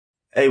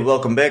Hey,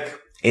 welcome back.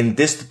 In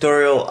this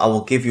tutorial, I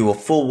will give you a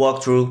full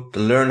walkthrough to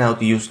learn how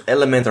to use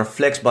Elementor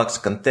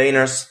Flexbox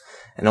Containers,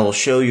 and I will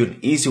show you an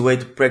easy way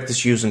to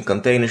practice using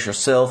containers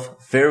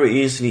yourself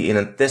very easily in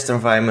a test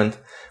environment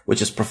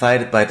which is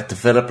provided by the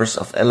developers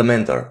of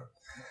Elementor.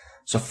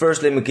 So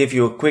first let me give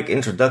you a quick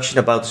introduction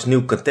about this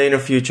new container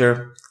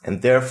feature,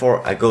 and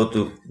therefore I go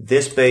to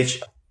this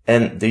page,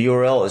 and the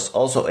URL is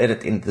also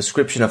added in the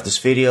description of this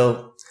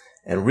video.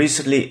 And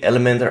recently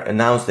Elementor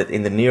announced that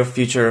in the near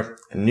future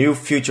a new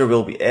feature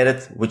will be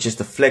added, which is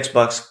the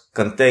Flexbox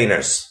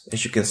Containers,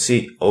 as you can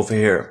see over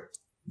here.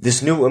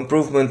 This new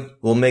improvement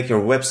will make your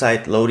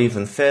website load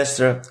even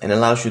faster and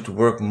allows you to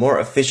work more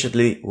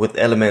efficiently with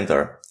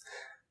Elementor.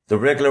 The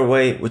regular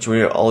way, which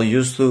we are all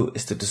used to,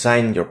 is to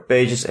design your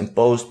pages and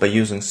posts by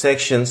using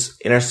sections,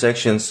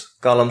 intersections,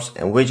 columns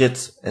and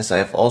widgets, as I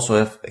have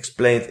also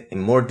explained in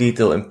more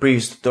detail in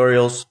previous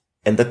tutorials.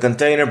 And the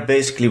container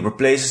basically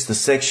replaces the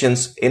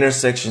sections,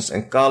 intersections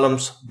and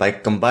columns by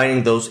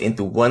combining those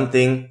into one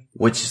thing,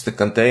 which is the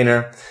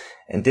container,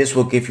 and this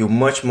will give you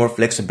much more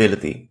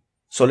flexibility.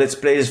 So let's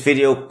play this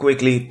video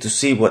quickly to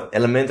see what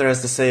Elementor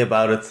has to say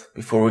about it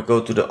before we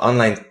go to the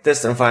online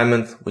test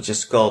environment, which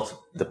is called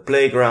the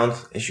playground,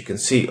 as you can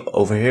see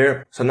over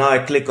here. So now I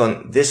click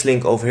on this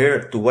link over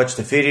here to watch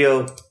the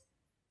video.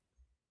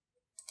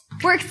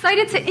 We're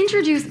excited to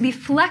introduce the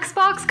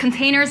Flexbox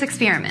Containers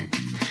experiment.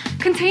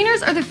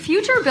 Containers are the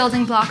future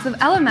building blocks of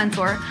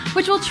Elementor,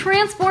 which will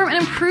transform and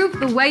improve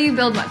the way you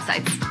build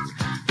websites.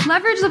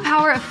 Leverage the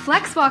power of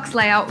Flexbox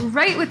layout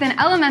right within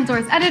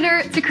Elementor's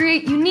editor to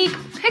create unique,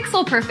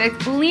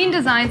 pixel-perfect, lean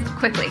designs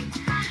quickly.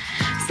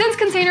 Since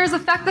containers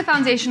affect the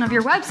foundation of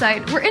your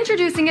website, we're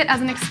introducing it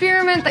as an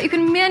experiment that you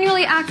can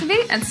manually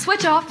activate and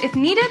switch off if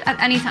needed at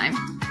any time.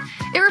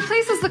 It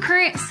replaces the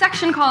current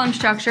section column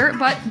structure,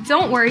 but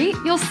don't worry,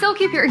 you'll still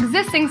keep your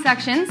existing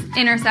sections,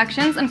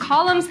 intersections, and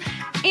columns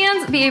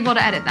and be able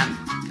to edit them.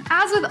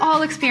 As with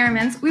all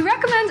experiments, we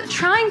recommend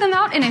trying them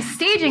out in a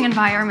staging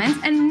environment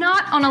and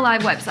not on a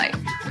live website.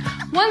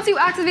 Once you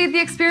activate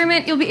the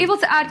experiment, you'll be able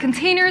to add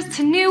containers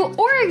to new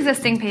or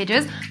existing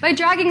pages by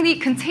dragging the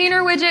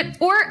container widget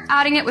or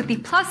adding it with the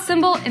plus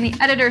symbol in the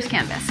editor's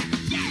canvas.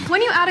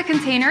 When you add a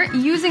container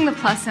using the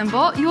plus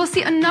symbol, you will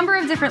see a number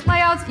of different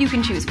layouts you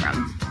can choose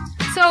from.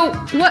 So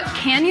what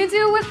can you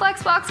do with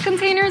Flexbox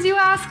Containers, you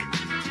ask?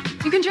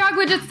 You can drag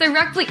widgets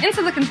directly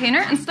into the container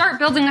and start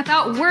building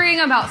without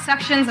worrying about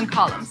sections and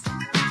columns.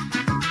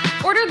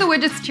 Order the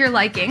widgets to your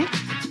liking.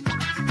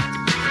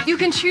 You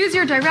can choose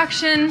your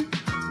direction,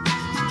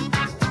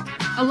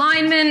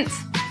 alignment,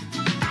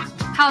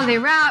 how they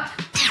wrap.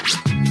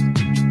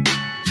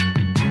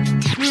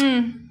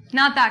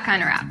 Not that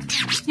kind of wrap.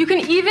 You can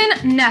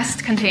even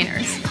nest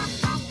containers.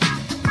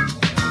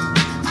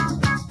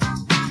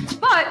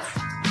 But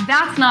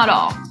that's not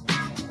all.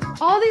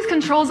 All these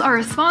controls are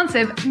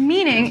responsive,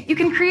 meaning you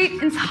can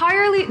create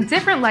entirely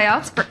different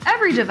layouts for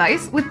every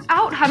device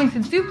without having to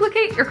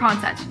duplicate your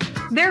content,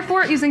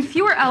 therefore using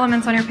fewer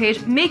elements on your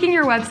page, making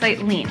your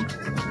website lean.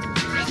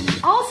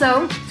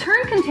 Also,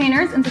 turn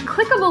containers into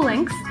clickable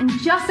links in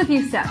just a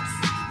few steps.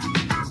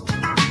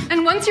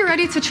 And once you're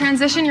ready to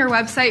transition your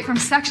website from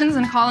sections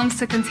and columns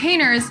to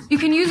containers, you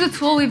can use a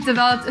tool we've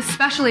developed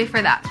especially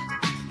for that,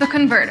 the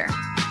converter.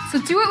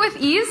 So do it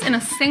with ease in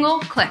a single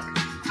click.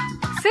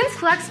 Since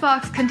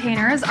Flexbox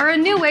Containers are a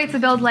new way to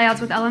build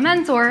layouts with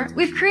Elementor,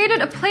 we've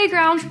created a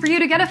playground for you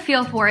to get a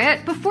feel for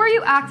it before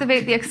you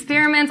activate the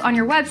experiment on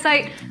your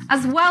website,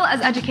 as well as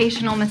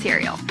educational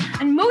material.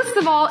 And most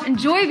of all,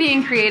 enjoy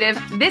being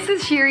creative. This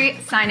is Shiri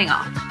signing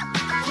off.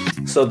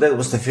 So that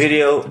was the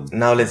video.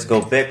 Now let's go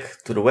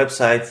back to the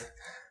website.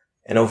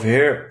 And over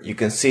here, you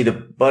can see the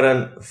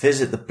button,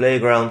 visit the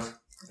playground.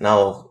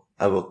 Now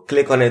I will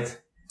click on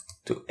it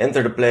to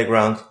enter the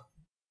playground.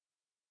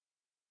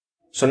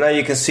 So now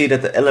you can see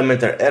that the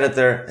Elementor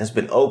editor has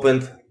been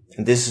opened,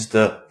 and this is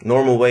the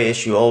normal way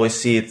as you always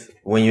see it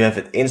when you have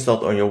it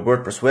installed on your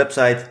WordPress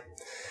website.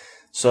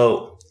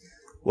 So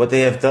what they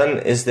have done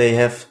is they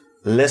have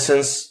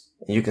lessons.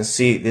 You can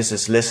see this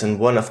is lesson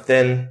 1 of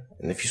 10,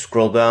 and if you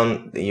scroll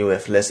down, then you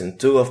have lesson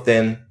 2 of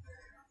 10,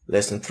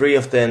 lesson 3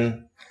 of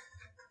 10.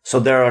 So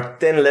there are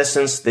 10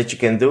 lessons that you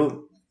can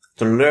do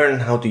to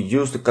learn how to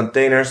use the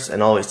containers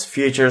and all its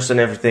features and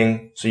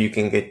everything, so you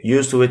can get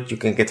used to it, you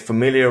can get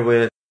familiar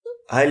with it.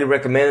 Highly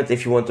recommend it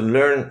if you want to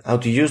learn how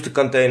to use the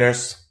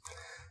containers.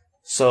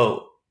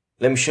 So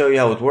let me show you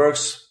how it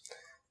works.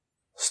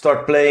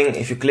 Start playing.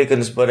 If you click on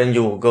this button,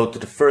 you will go to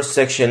the first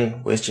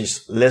section, which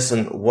is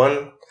lesson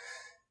 1.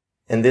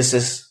 And this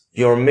is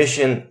your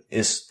mission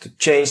is to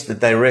change the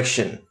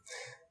direction.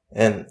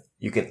 And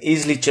you can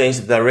easily change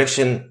the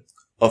direction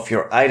of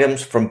your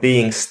items from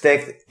being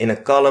stacked in a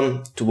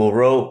column to a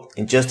row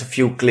in just a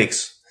few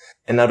clicks.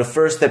 And now the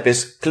first step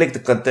is click the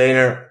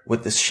container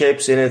with the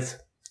shapes in it.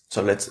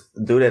 So let's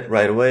do that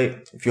right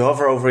away. If you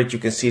hover over it, you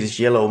can see this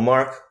yellow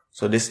mark.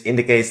 So this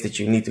indicates that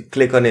you need to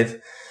click on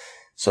it.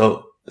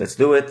 So let's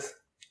do it.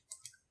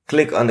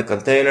 Click on the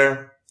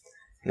container.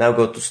 Now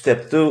go to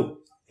step 2.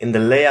 In the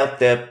layout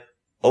tab,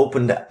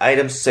 open the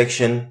items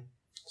section.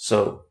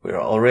 So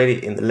we're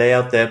already in the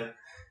layout tab.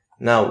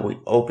 Now we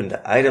open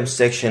the items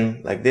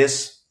section like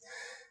this.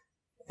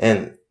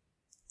 And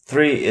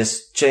 3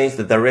 is change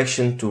the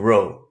direction to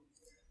row.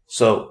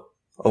 So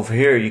over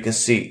here you can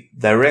see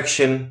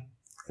direction,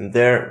 and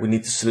there we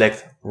need to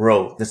select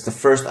row. That's the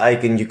first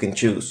icon you can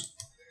choose.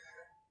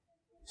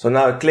 So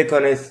now I click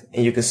on it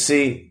and you can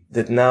see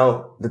that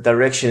now the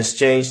direction is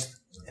changed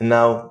and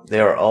now they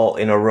are all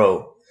in a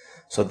row.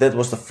 So that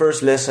was the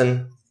first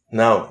lesson.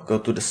 Now go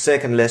to the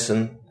second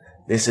lesson.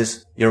 This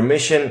is your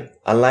mission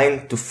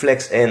align to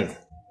flex end.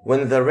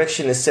 When the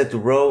direction is set to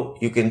row,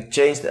 you can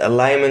change the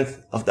alignment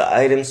of the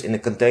items in the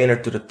container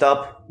to the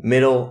top,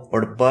 middle,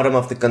 or the bottom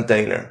of the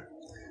container.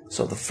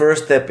 So the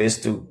first step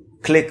is to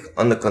click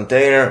on the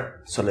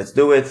container. So let's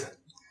do it.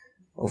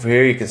 Over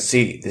here you can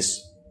see this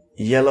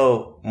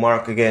yellow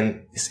mark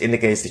again. This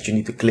indicates that you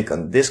need to click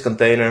on this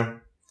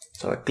container.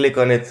 So I click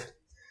on it.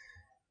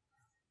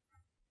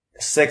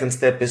 The second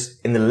step is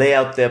in the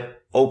layout tab,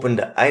 open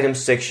the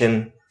items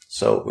section.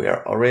 So we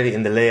are already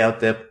in the layout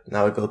tab.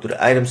 Now I go to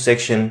the items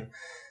section.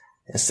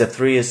 And step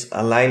 3 is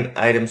align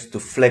items to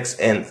flex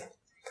end.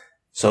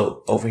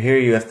 So over here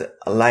you have the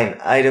align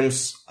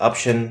items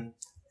option,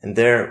 and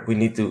there we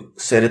need to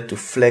set it to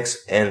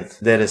flex end.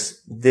 That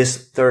is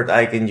this third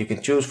icon you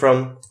can choose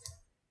from.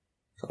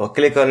 So I'll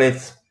click on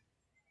it.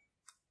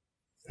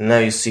 And now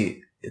you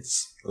see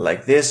it's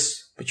like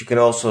this, but you can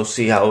also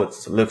see how it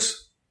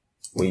looks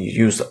when you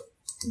use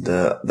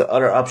the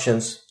other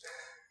options.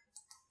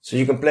 So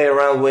you can play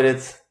around with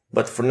it,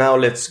 but for now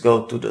let's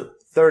go to the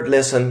third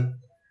lesson.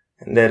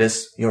 And that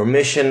is your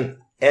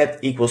mission, add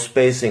equal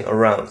spacing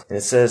around. And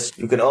it says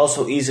you can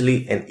also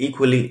easily and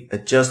equally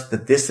adjust the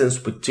distance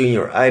between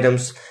your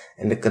items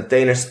and the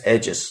container's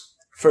edges.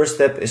 First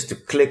step is to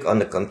click on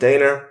the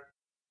container.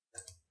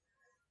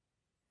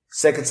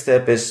 Second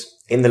step is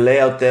in the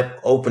layout tab,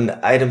 open the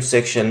item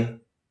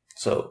section.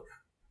 So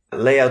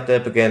layout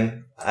tab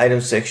again, item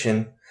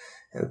section.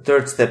 And the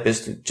third step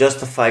is to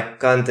justify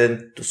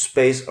content to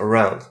space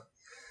around.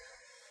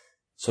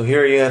 So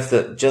here you have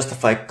the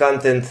justify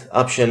content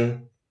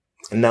option,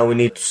 and now we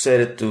need to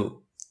set it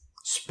to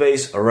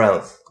space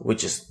around,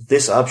 which is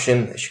this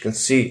option, as you can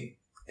see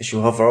as you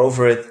hover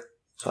over it.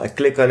 So I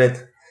click on it,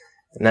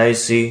 and now you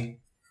see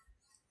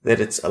that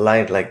it's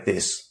aligned like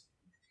this.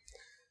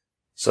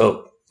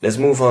 So let's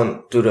move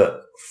on to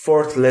the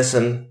fourth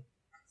lesson,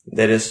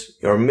 that is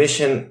your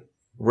mission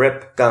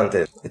rep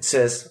content. It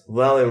says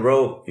while in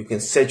row you can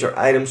set your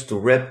items to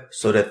rep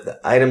so that the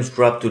items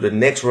drop to the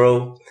next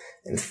row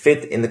and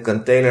fit in the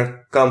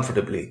container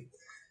comfortably.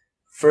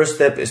 First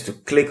step is to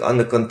click on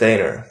the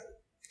container.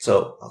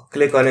 So I'll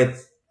click on it.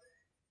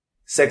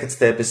 Second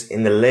step is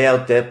in the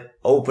layout tab,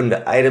 open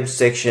the items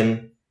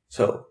section.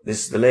 So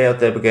this is the layout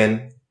tab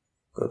again.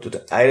 Go to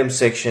the items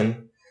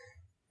section.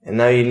 And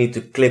now you need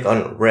to click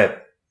on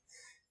rep.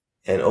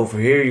 And over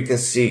here you can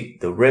see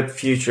the rep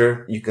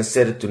feature. You can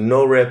set it to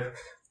no rep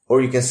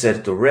or you can set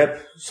it to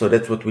rep. So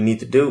that's what we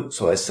need to do.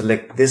 So I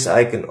select this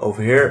icon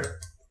over here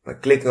by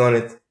clicking on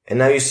it. And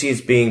now you see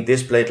it's being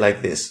displayed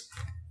like this.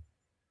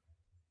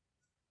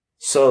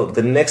 So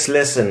the next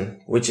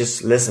lesson, which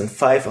is lesson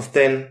 5 of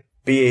 10,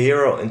 be a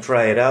hero and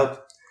try it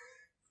out.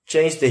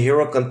 Change the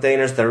hero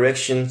container's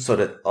direction so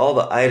that all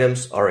the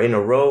items are in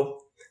a row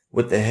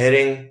with the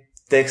heading,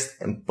 text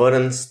and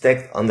button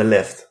stacked on the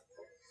left.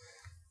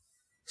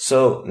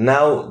 So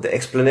now the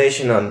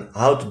explanation on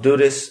how to do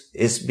this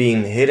is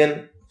being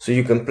hidden, so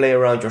you can play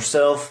around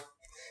yourself.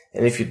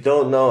 And if you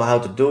don't know how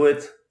to do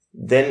it,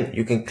 then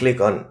you can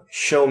click on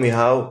show me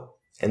how,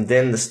 and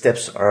then the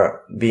steps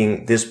are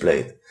being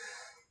displayed.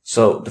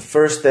 So the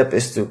first step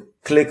is to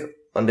click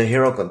on the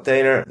hero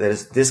container. That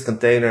is this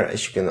container,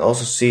 as you can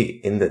also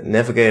see in the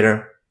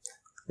navigator.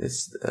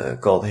 It's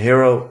called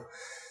hero.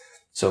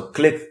 So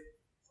click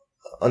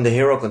on the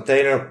hero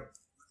container,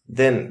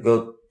 then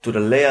go to the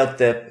layout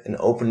tab and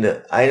open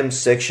the items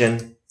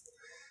section.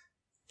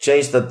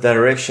 Change the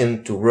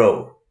direction to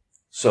row.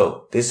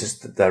 So this is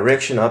the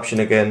direction option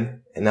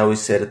again, and now we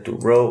set it to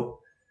row,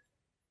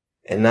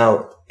 and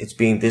now it's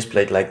being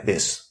displayed like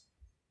this.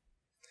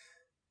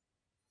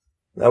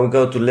 Now we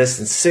go to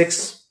lesson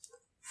 6,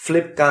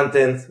 flip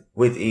content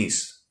with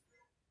ease.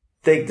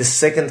 Take the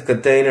second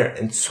container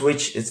and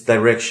switch its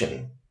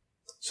direction.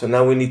 So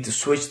now we need to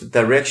switch the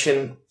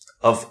direction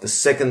of the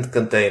second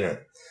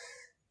container.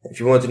 If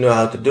you want to know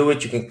how to do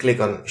it, you can click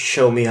on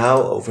show me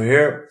how over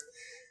here.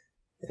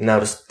 And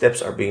now the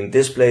steps are being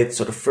displayed.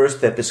 So the first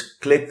step is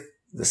click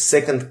the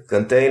second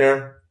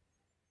container.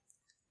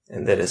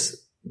 And that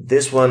is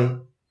this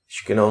one.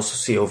 As you can also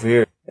see over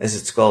here, as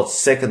it's called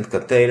second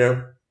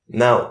container.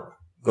 Now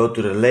go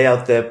to the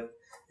layout tab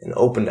and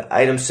open the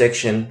item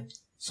section.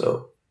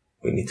 So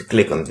we need to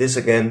click on this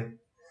again.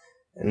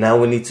 And now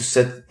we need to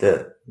set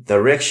the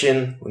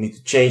direction. We need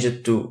to change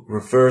it to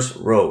reverse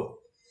row.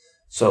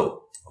 So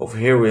over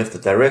here we have the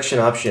direction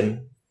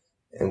option,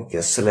 and we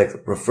can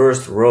select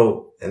reversed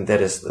row, and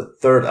that is the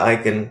third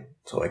icon.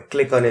 So I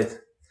click on it,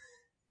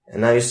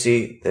 and now you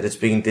see that it's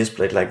being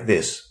displayed like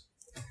this.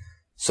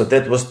 So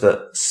that was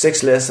the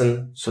 6th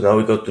lesson. So now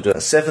we go to the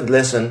 7th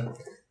lesson.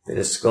 that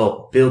is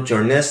called Build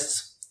Your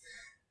Nests.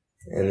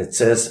 And it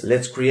says,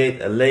 let's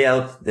create a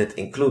layout that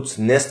includes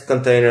nest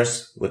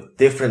containers with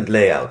different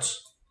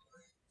layouts.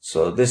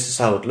 So this is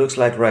how it looks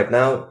like right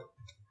now.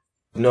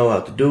 To know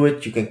how to do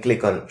it, you can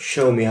click on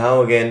Show Me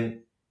How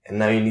again. And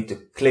now you need to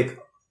click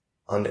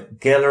on the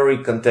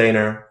gallery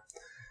container.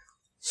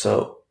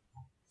 So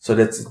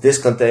that's this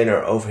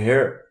container over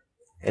here.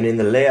 And in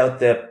the layout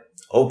tab,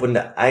 open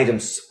the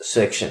items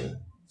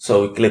section.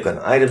 So we click on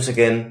items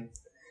again.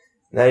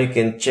 Now you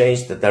can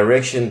change the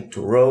direction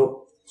to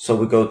row. So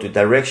we go to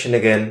direction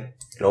again.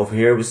 And over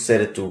here we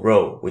set it to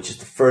row, which is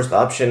the first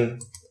option.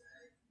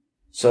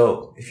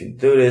 So if you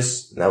do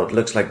this, now it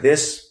looks like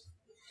this.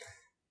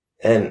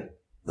 And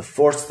the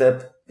fourth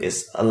step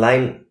is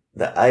align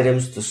the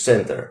items to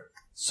center.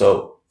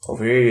 So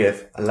over here you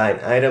have align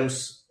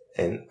items,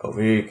 and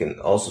over here you can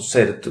also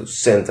set it to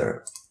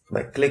center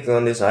by clicking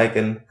on this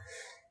icon.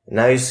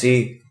 Now you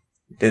see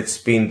that it's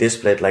being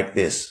displayed like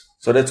this.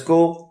 So that's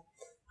cool.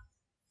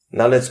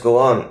 Now let's go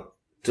on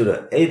to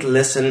the 8th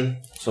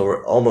lesson. So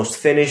we're almost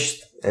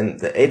finished, and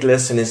the 8th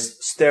lesson is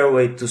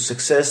Stairway to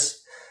Success.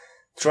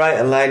 Try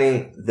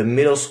aligning the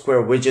middle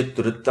square widget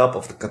to the top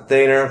of the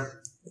container.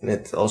 And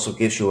it also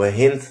gives you a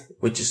hint,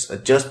 which is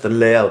adjust the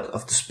layout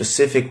of the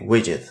specific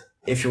widget.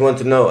 If you want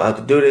to know how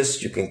to do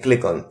this, you can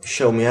click on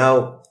Show Me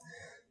How.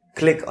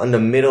 Click on the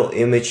middle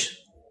image,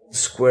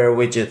 square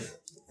widget,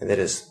 and that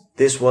is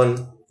this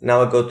one.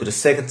 Now I go to the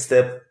second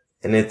step,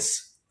 and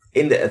it's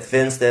in the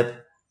Advanced tab,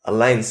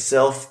 Align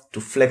Self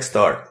to Flex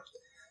Start.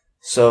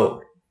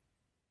 So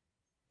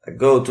I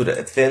go to the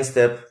Advanced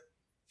tab,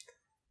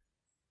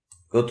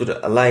 go to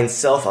the Align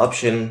Self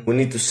option. We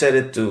need to set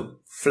it to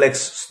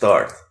Flex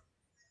Start.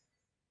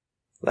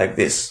 Like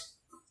this.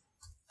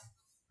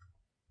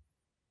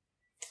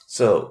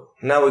 So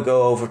now we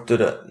go over to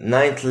the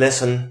 9th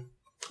lesson,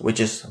 which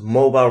is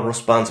mobile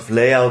responsive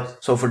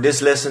layout. So for this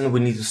lesson,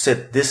 we need to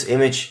set this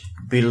image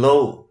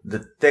below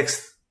the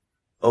text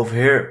over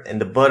here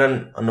and the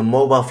button on the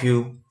mobile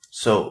view.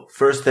 So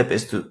first step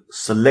is to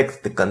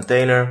select the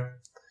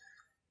container.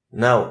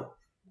 Now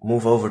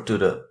move over to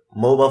the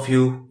mobile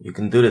view. You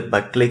can do that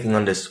by clicking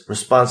on this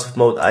responsive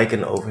mode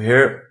icon over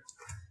here.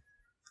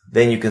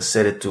 Then you can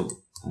set it to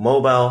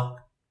mobile,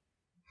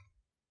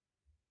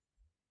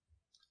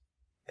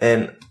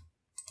 and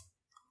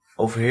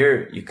over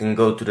here you can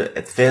go to the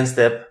Advanced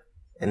tab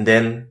and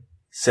then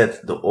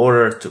set the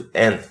order to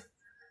end.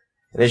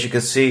 And as you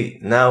can see,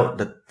 now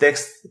the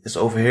text is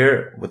over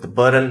here with the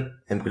button,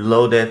 and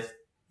below that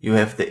you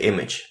have the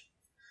image.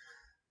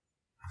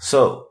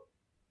 So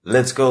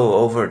let's go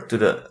over to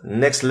the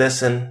next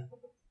lesson,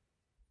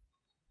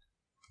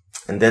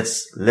 and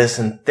that's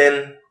lesson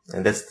 10,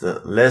 and that's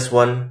the last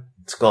one.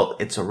 It's called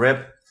It's a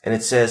Wrap, and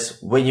it says,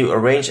 when you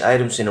arrange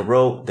items in a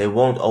row, they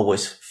won't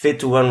always fit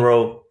to one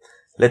row.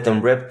 Let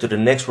them wrap to the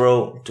next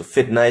row to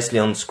fit nicely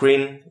on the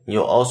screen.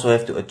 You'll also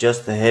have to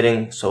adjust the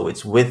heading so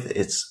its width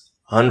is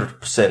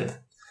 100%.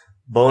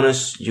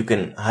 Bonus, you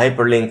can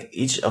hyperlink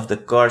each of the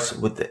cards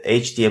with the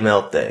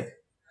HTML tag.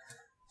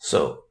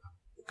 So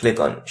click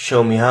on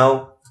Show Me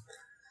How.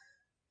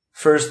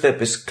 First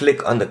step is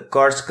click on the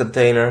cards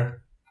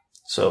container.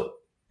 So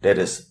that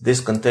is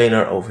this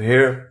container over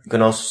here. You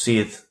can also see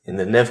it in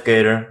the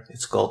navigator.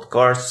 It's called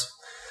cards.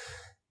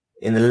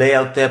 In the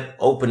layout tab,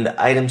 open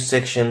the items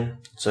section.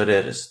 So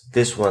that is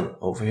this one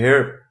over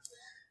here.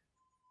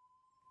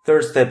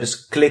 Third step is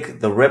click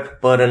the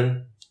wrap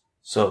button.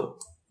 So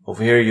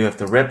over here you have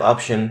the wrap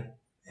option,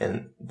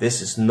 and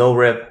this is no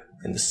wrap,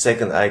 and the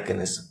second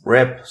icon is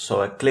wrap.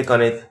 So I click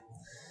on it.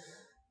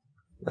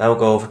 Now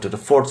go over to the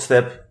fourth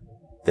step.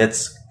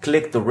 That's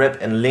click the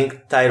wrap and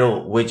link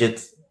title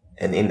widget.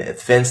 And in the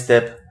Advanced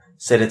tab,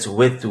 set its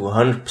width to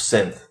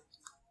 100%.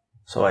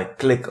 So I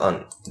click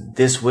on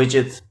this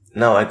widget.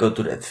 Now I go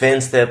to the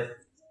Advanced tab,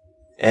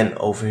 and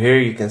over here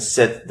you can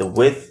set the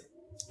width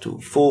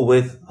to full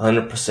width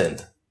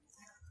 100%.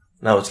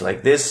 Now it's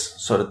like this,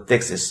 so the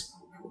text is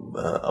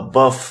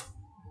above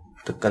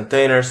the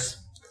containers.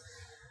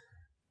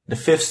 The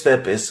fifth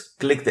step is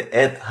click the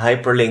Add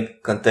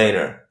Hyperlink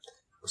Container.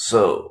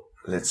 So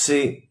let's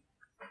see.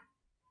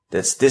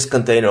 That's this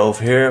container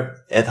over here,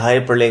 Add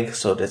Hyperlink,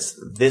 so that's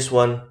this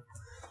one.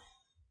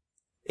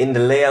 In the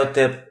Layout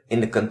tab,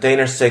 in the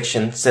Container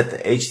section, set the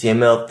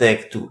HTML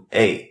tag to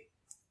A.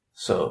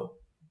 So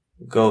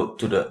go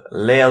to the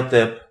Layout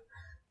tab.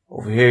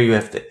 Over here you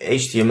have the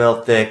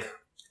HTML tag,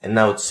 and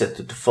now it's set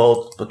to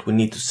default, but we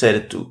need to set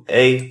it to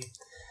A.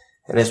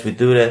 And as we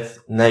do that,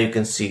 now you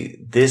can see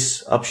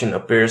this option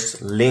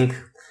appears, link.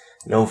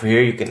 And over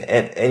here you can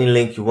add any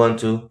link you want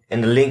to,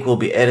 and the link will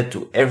be added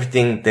to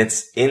everything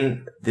that's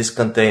in this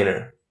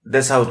container.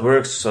 That's how it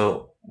works.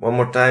 So one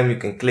more time, you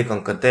can click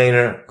on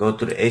container, go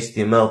to the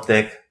HTML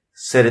tag,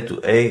 set it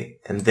to A,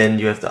 and then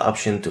you have the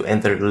option to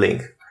enter the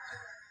link.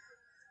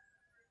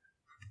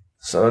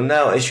 So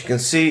now as you can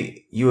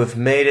see, you have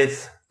made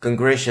it.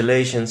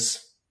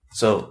 Congratulations.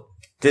 So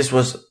this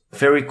was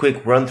very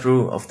quick run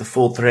through of the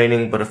full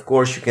training, but of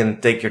course you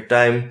can take your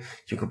time,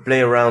 you can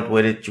play around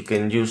with it, you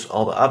can use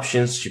all the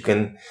options, you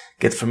can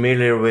get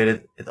familiar with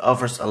it. It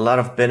offers a lot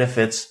of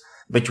benefits,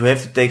 but you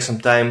have to take some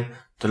time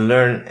to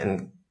learn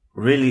and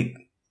really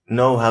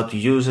know how to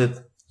use it.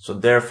 So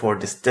therefore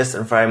this test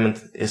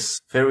environment is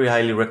very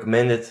highly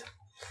recommended.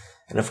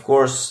 And of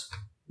course,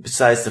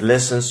 besides the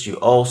lessons, you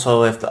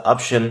also have the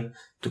option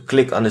to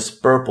click on this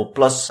purple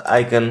plus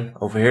icon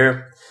over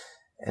here.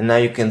 And now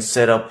you can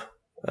set up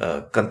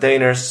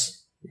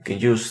containers. You can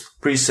use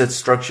preset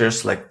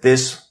structures like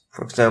this,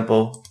 for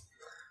example.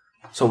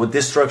 So with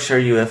this structure,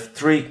 you have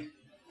 3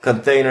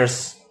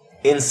 containers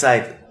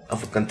inside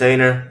of a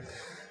container.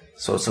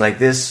 So it's like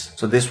this.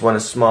 So this one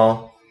is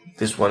small,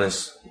 this one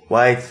is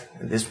wide,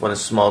 and this one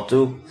is small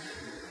too.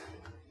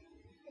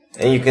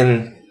 And you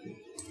can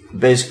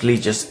basically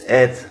just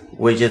add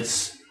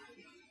widgets,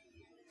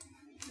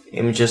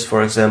 images,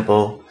 for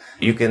example.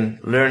 You can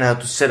learn how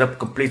to set up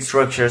complete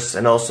structures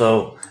and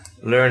also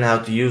learn how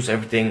to use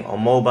everything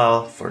on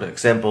mobile, for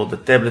example the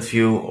tablet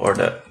view or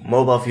the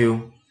mobile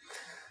view.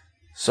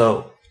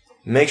 So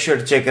make sure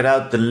to check it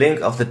out. The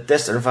link of the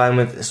test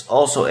environment is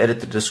also added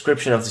to the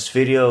description of this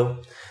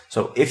video.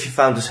 So if you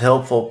found this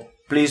helpful,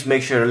 please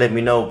make sure to let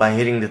me know by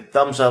hitting the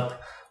thumbs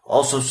up.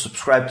 Also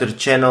subscribe to the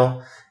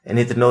channel and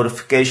hit the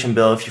notification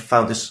bell if you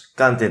found this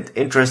content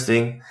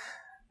interesting.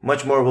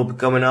 Much more will be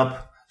coming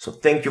up. So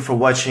thank you for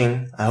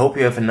watching. I hope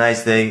you have a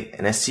nice day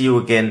and I see you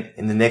again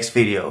in the next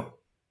video.